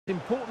It's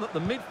important that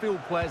the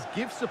midfield players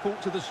give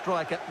support to the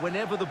striker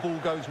whenever the ball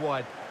goes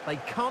wide. They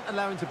can't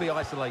allow him to be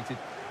isolated.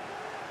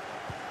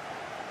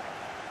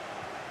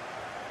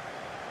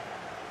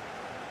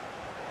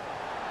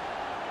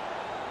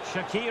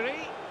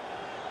 Shaqiri.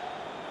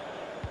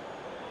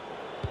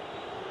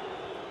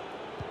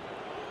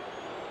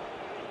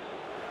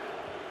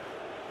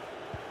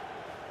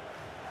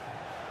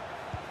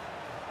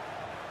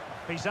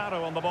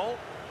 Pizarro on the ball.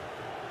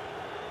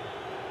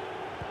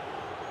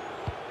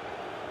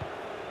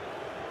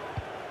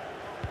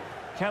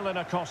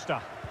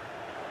 Acosta.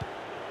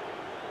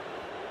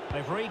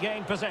 They've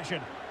regained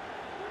possession.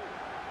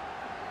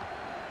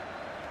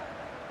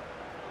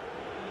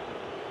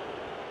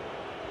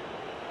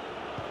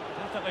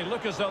 Definitely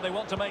look as though they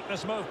want to make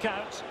this move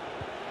count.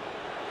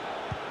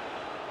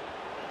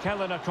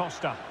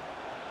 Acosta.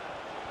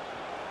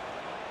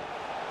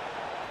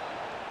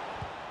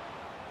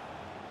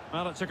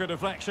 Well, it's a good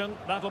deflection.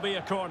 That'll be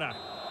a corner.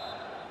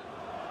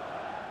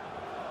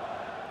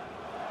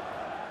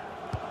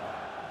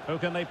 Who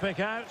can they pick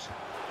out?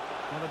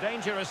 Well, the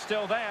danger is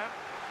still there.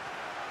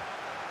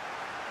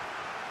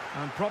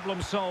 And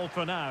problem solved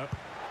for now.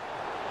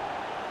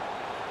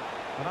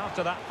 But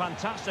after that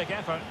fantastic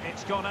effort,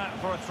 it's gone out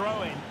for a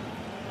throw-in.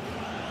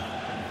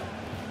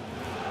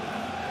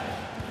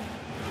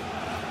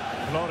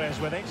 Flores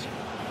with it.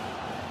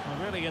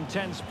 A really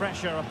intense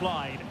pressure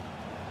applied.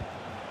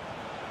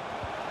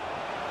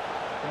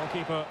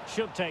 Goalkeeper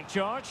should take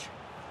charge.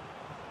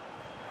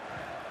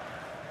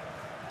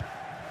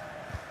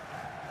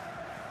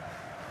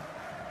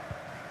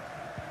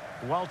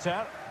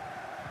 Walter.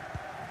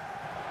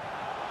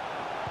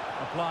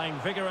 Applying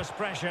vigorous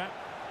pressure.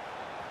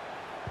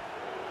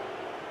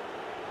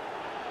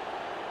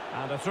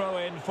 And a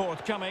throw-in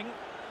forthcoming.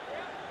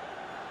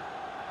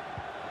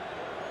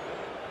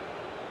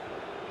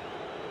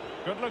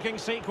 Good-looking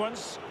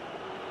sequence.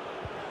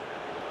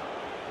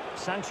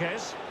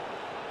 Sanchez.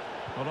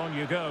 Well, on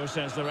you go,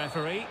 says the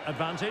referee.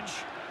 Advantage.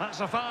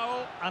 That's a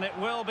foul, and it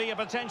will be a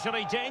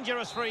potentially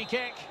dangerous free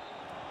kick.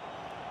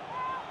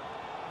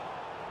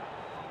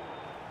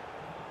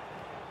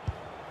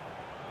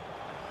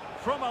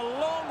 From a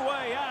long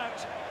way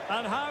out,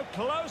 and how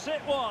close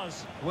it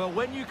was. Well,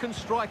 when you can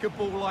strike a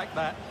ball like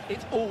that,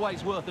 it's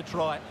always worth a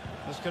try.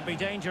 This could be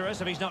dangerous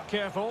if he's not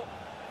careful.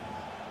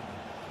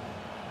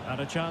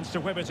 And a chance to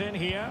whip it in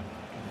here.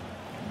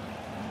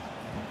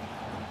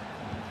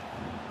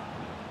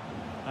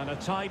 And a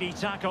tidy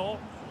tackle.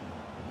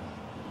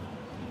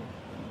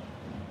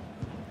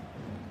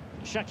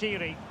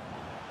 Shaqiri.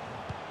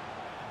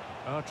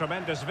 Oh,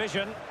 tremendous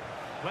vision.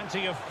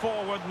 Plenty of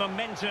forward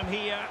momentum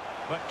here.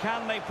 But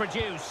can they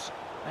produce?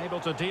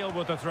 Able to deal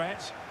with the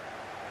threat.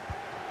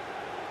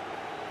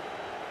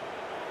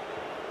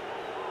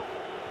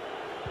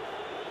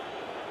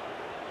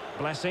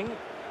 Blessing.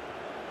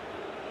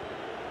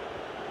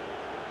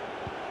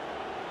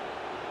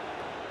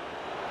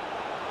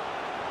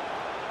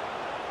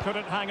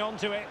 Couldn't hang on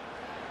to it.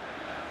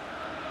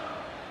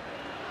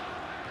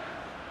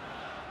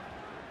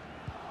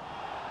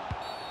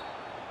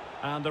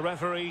 And the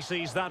referee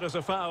sees that as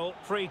a foul.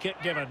 Free kick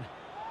given.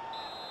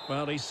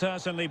 Well, he's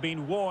certainly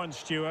been warned,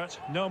 Stuart.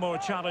 No more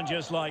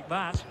challenges like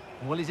that.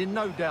 Well, he's in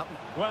no doubt.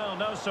 Well,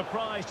 no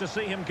surprise to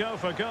see him go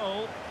for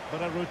goal,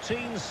 but a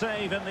routine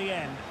save in the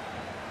end.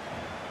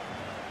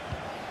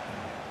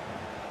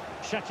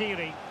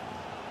 Shaqiri.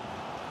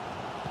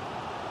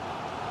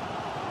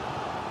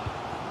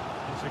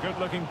 It's a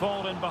good-looking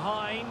ball in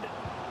behind.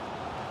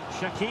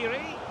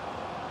 Shaqiri.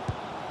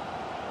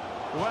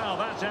 Well,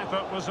 that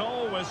effort was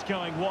always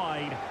going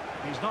wide.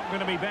 He's not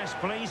going to be best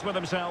pleased with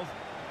himself.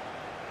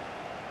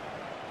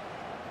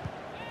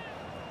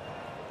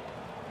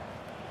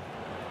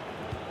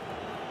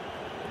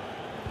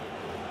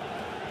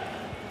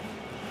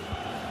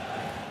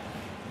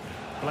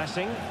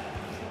 Blessing.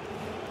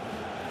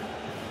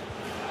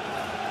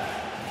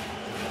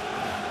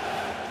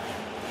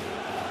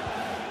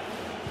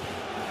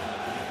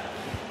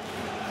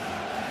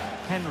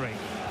 Henry.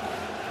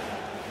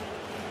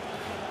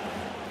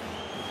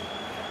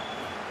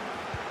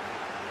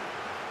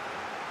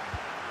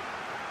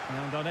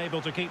 And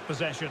unable to keep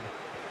possession.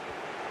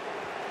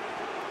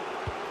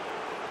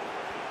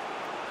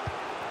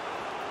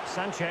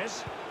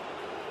 Sanchez.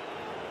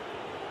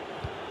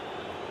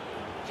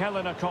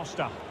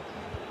 Acosta.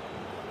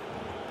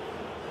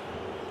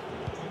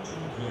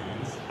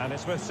 And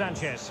it's with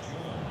Sanchez.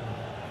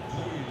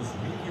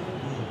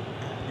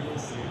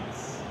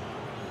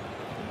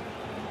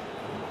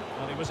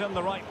 Well, he was in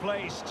the right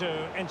place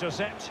to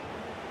intercept.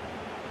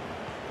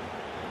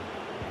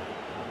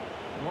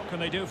 What can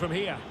they do from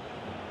here?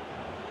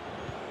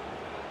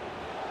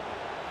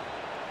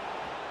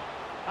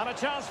 And a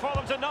chance for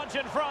them to nudge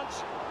in front.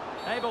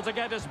 Able to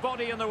get his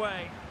body in the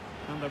way.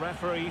 And the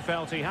referee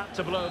felt he had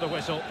to blow the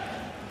whistle.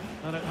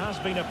 And it has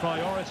been a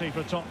priority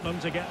for Tottenham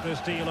to get this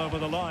deal over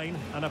the line.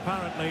 And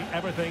apparently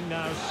everything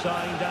now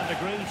signed and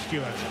agreed,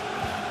 Stuart.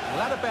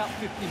 Well, at about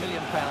 £50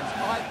 million,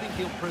 I think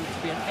he'll prove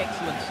to be an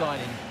excellent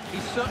signing.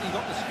 He's certainly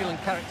got the skill and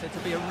character to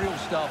be a real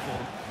star for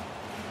them.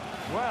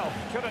 Well,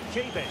 couldn't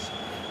keep it.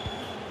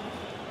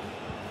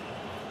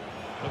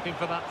 Looking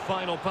for that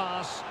final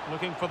pass,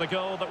 looking for the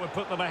goal that would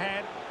put them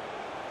ahead.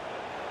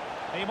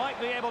 He might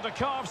be able to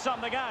carve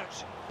something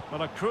out.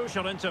 But a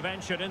crucial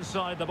intervention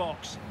inside the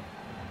box.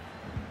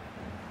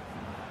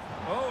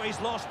 Oh, he's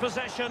lost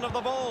possession of the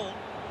ball.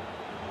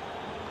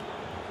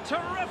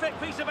 Terrific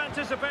piece of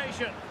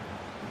anticipation.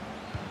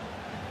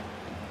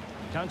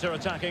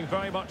 Counter-attacking,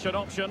 very much an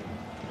option.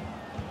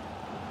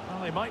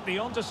 Well, they might be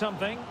onto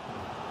something.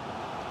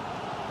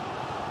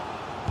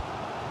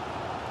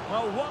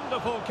 Well,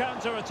 wonderful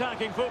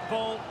counter-attacking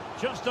football.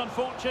 Just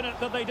unfortunate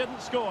that they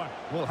didn't score.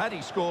 Well, had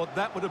he scored,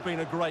 that would have been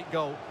a great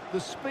goal. The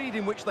speed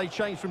in which they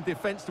changed from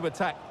defence to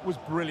attack was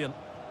brilliant.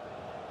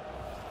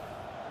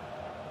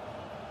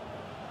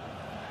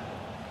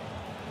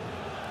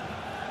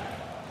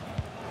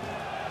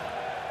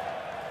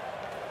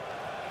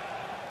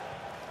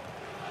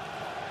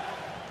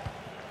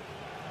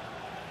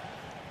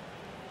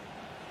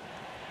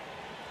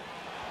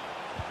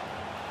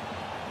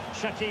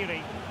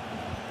 Shaqiri.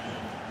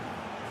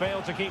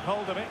 Failed to keep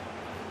hold of it.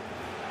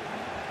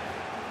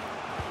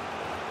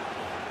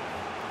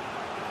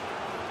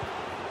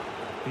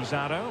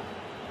 Pizarro.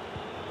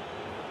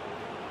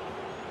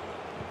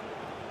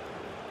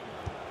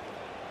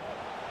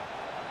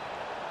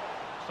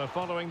 So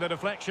following the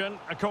deflection,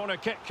 a corner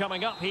kick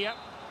coming up here.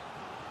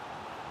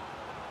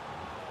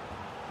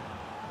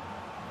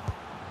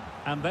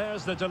 And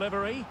there's the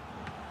delivery.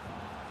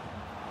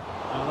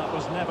 Well, that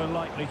was never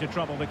likely to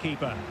trouble the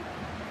keeper.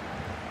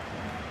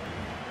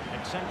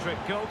 Eccentric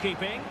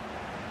goalkeeping.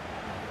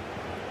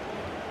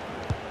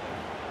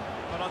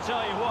 But I'll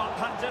tell you what,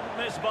 that didn't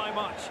miss by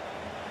much.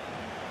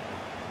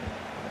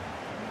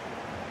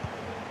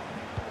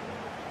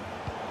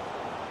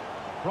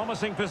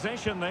 Promising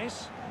position,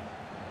 this.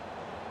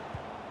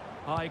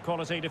 High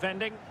quality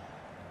defending.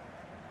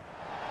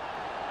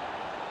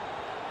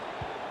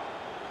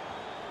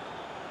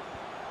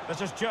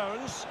 This is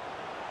Jones.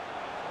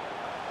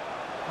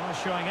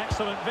 Oh, showing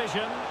excellent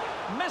vision.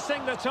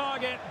 Missing the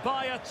target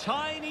by a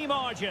tiny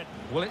margin.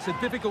 Well, it's a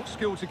difficult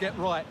skill to get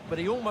right, but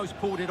he almost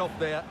pulled it off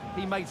there.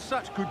 He made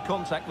such good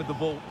contact with the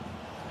ball.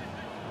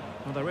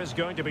 Well, there is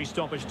going to be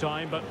stoppage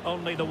time, but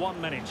only the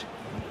 1 minute.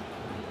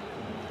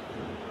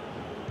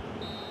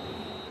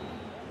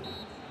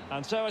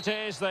 And so it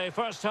is, the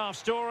first half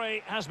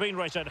story has been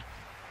written.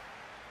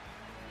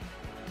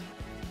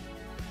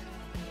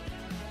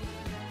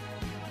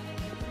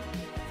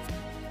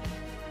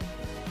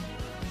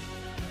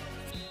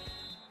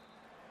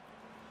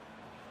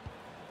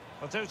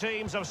 The two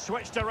teams have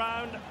switched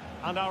around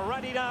and are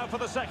ready now for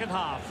the second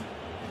half.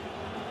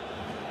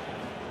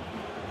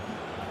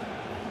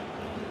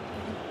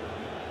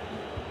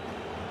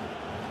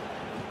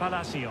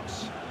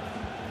 Palacios.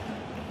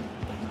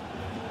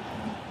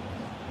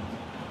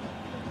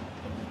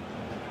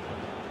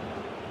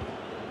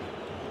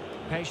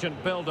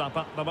 Patient build-up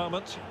at the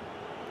moment.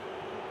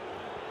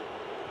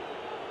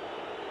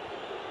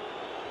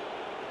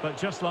 But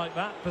just like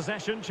that,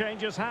 possession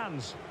changes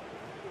hands.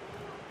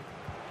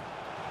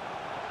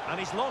 And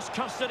he's lost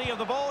custody of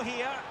the ball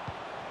here.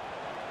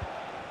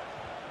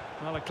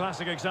 Well, a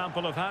classic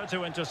example of how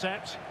to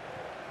intercept.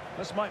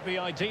 This might be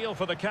ideal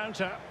for the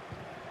counter.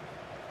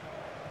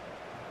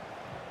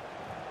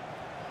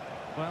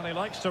 Well, he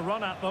likes to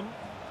run at them.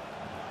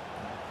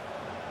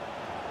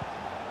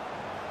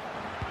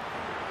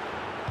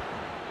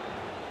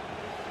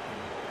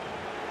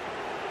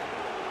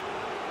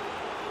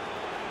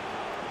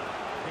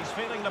 He's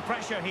feeling the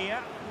pressure here.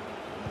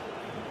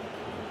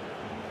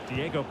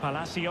 Diego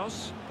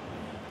Palacios.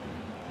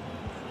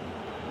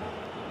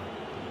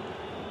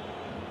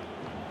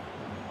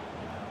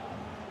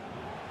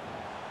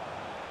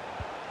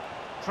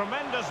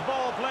 Tremendous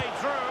ball played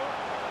through.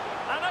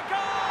 And a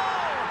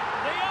goal!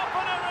 The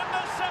opener in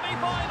the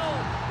semi-final.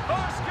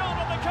 First goal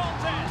of the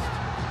contest.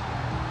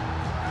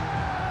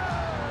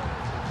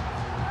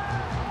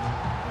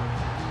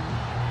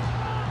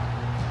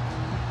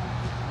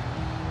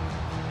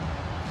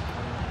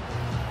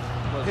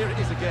 Well, here it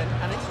is again,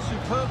 and it's a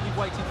superbly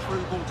weighted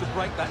through ball to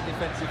break that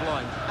defensive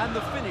line. And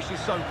the finish is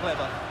so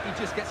clever. He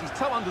just gets his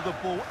toe under the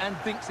ball and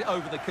dinks it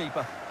over the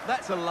keeper.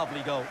 That's a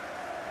lovely goal.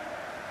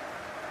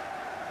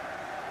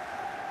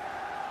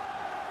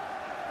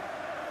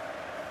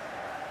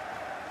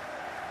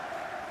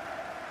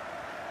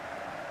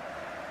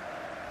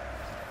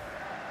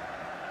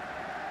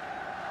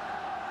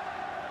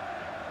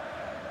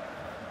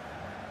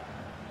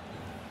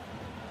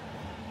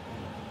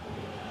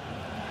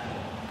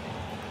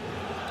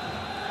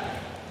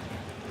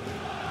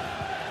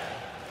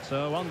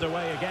 So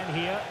underway again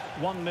here,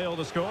 1-0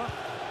 the score.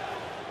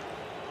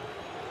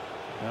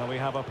 Now we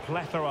have a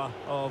plethora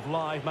of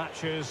live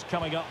matches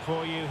coming up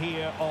for you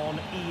here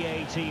on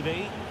EA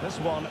TV. This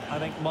one, I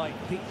think, might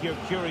pique your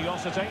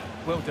curiosity.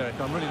 Well,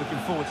 Derek, I'm really looking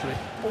forward to it.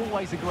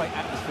 Always a great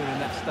atmosphere in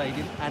that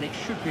stadium, and it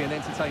should be an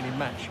entertaining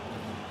match.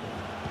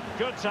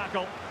 Good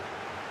tackle.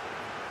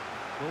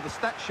 Well, the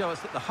stats show us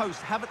that the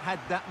hosts haven't had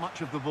that much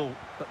of the ball,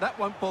 but that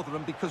won't bother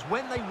them because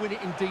when they win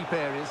it in deep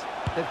areas,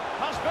 they've...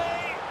 Must be!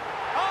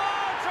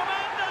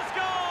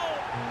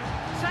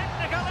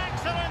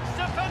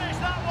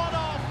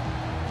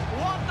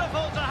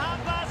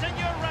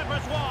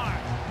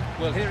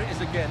 Well, here it is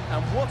again,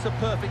 and what a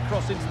perfect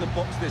cross into the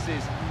box this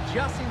is.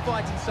 Just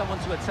inviting someone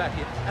to attack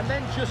it, and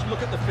then just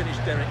look at the finish,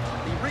 Derek.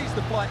 He reads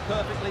the flight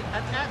perfectly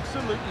and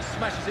absolutely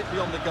smashes it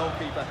beyond the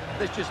goalkeeper.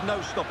 There's just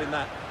no stopping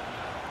that.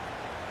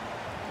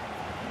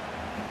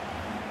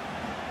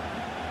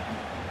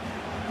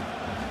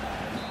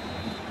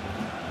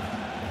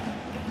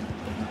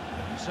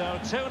 So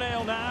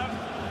 2-0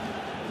 now.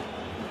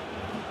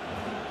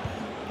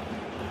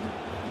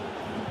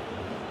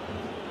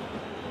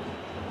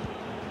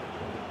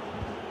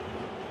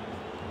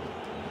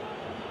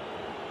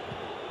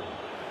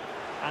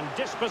 And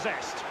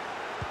dispossessed.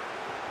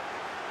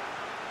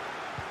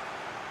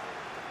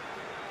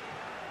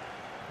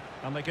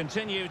 And they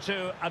continue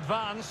to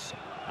advance,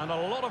 and a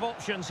lot of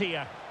options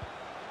here.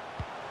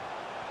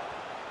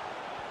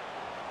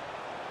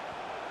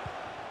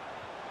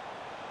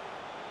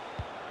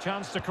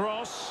 Chance to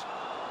cross.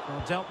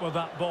 Well, dealt with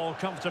that ball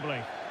comfortably.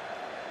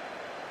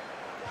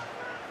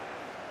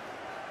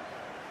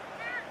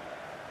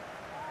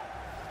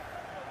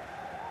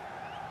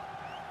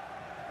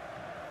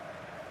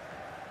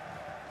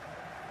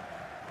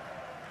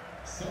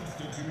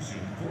 Substitution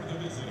for the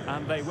visitors.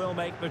 And they will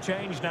make the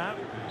change now.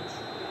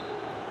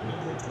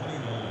 Number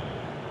 29,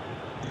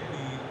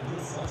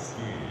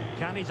 LAFC.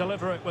 Can he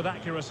deliver it with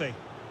accuracy?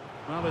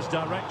 Well, his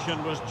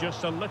direction was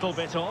just a little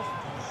bit off.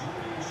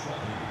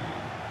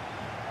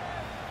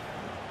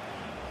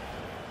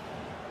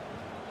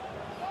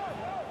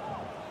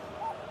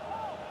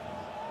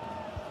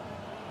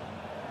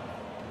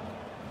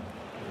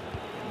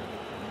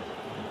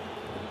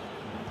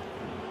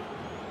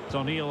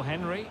 O'Neil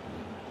Henry.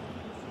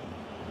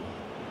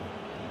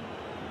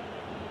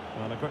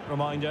 And a quick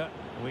reminder,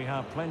 we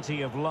have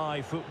plenty of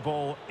live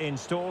football in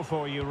store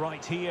for you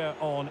right here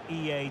on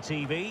EA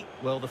TV.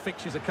 Well, the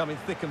fixtures are coming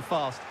thick and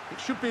fast. It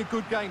should be a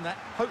good game, that.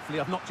 Hopefully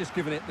I've not just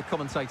given it the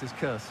commentator's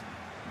curse.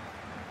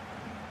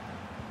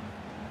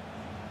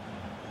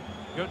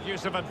 Good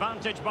use of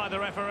advantage by the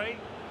referee.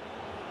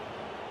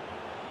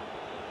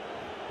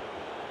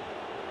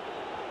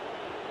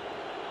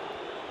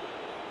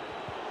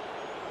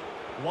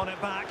 Won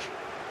it back.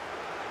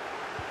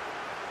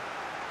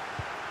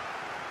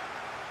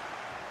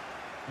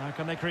 Now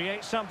can they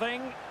create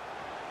something?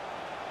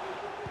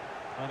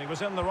 And he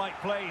was in the right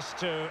place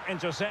to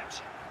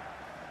intercept.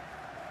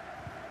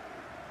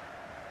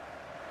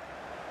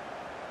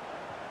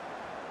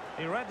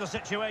 He read the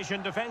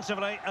situation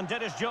defensively and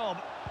did his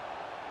job.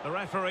 The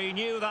referee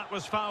knew that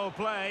was foul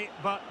play,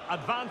 but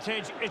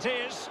advantage it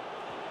is.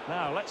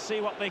 Now let's see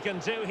what they can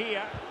do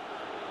here.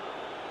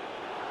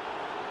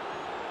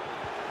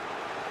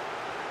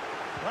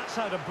 That's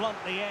how to blunt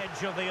the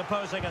edge of the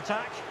opposing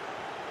attack.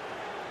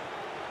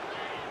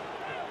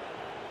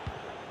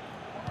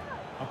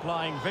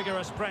 Applying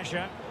vigorous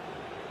pressure.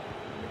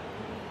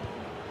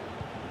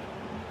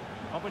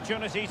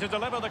 Opportunity to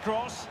deliver the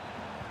cross.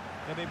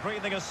 He'll be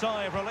breathing a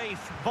sigh of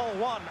relief. Ball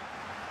one.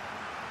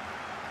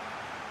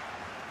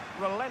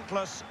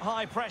 Relentless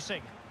high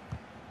pressing.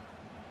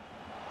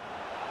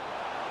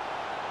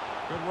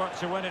 Good work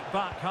to win it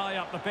back high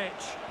up the pitch.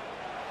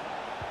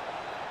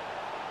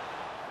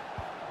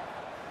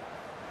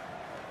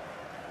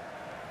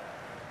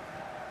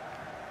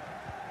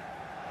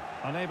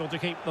 Unable to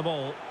keep the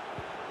ball.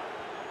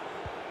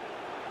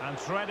 And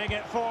threading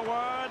it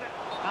forward.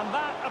 And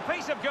that, a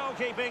piece of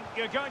goalkeeping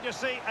you're going to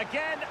see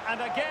again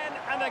and again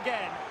and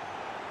again.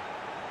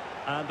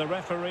 And the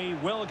referee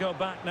will go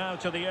back now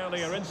to the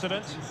earlier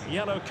incident.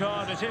 Yellow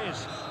card it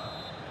is.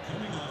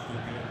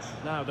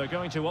 Now they're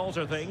going to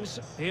alter things.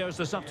 Here's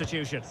the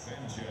substitution.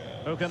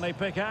 Who can they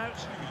pick out?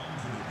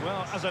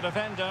 Well, as a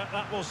defender,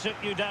 that will sit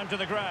you down to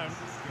the ground.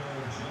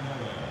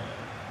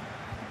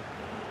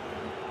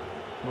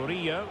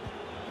 Murillo.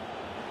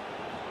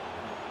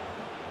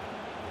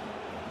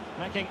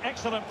 Making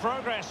excellent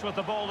progress with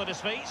the ball at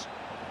his feet.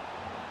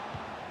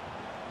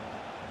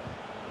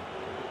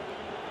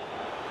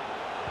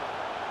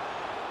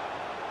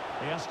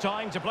 He has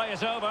time to play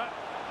it over.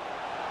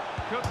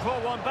 Could pull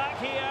one back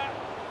here.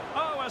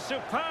 Oh, a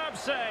superb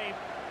save.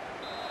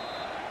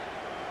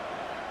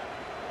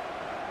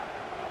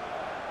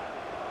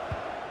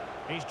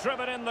 He's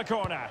driven in the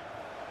corner.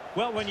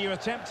 Well, when you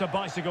attempt a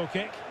bicycle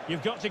kick,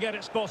 you've got to get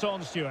it spot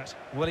on, Stuart.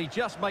 Well, he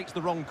just makes the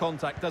wrong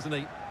contact, doesn't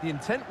he? The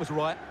intent was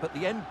right, but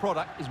the end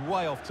product is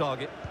way off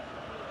target.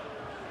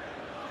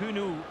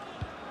 Chnnael.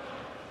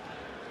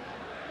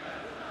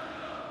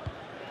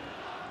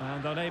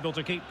 And unable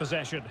to keep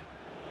possession.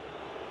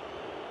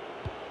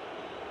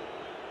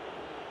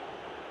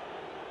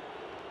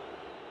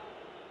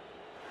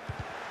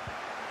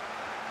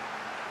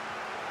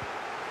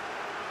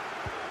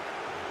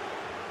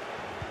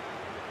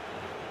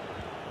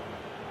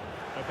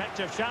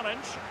 Effective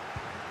challenge.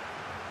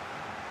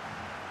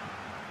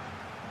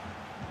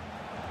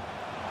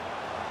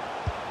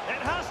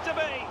 It has to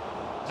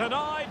be.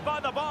 Denied by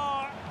the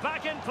bar.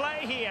 Back in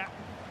play here.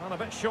 Well, a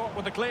bit short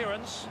with the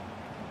clearance.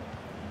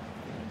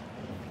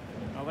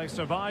 Well, they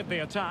survived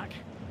the attack.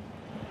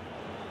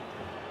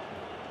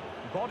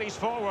 Bodies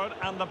forward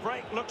and the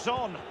break looks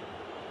on.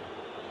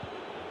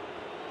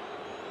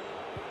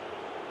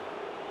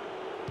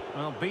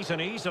 Well, beaten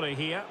easily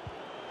here.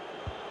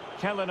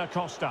 Kellen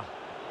Acosta.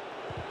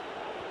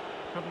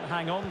 Couldn't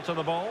hang on to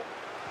the ball.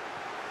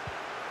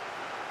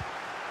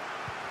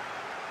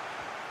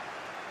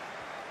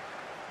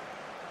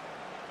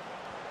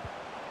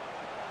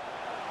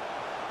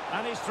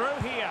 And he's through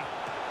here.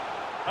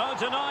 Oh,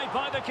 denied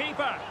by the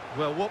keeper.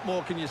 Well, what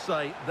more can you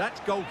say? That's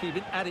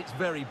goalkeeping at its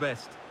very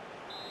best.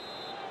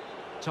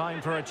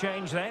 Time for a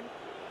change then.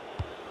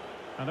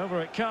 And over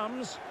it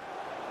comes.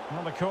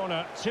 On the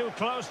corner, too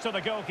close to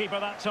the goalkeeper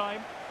that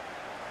time.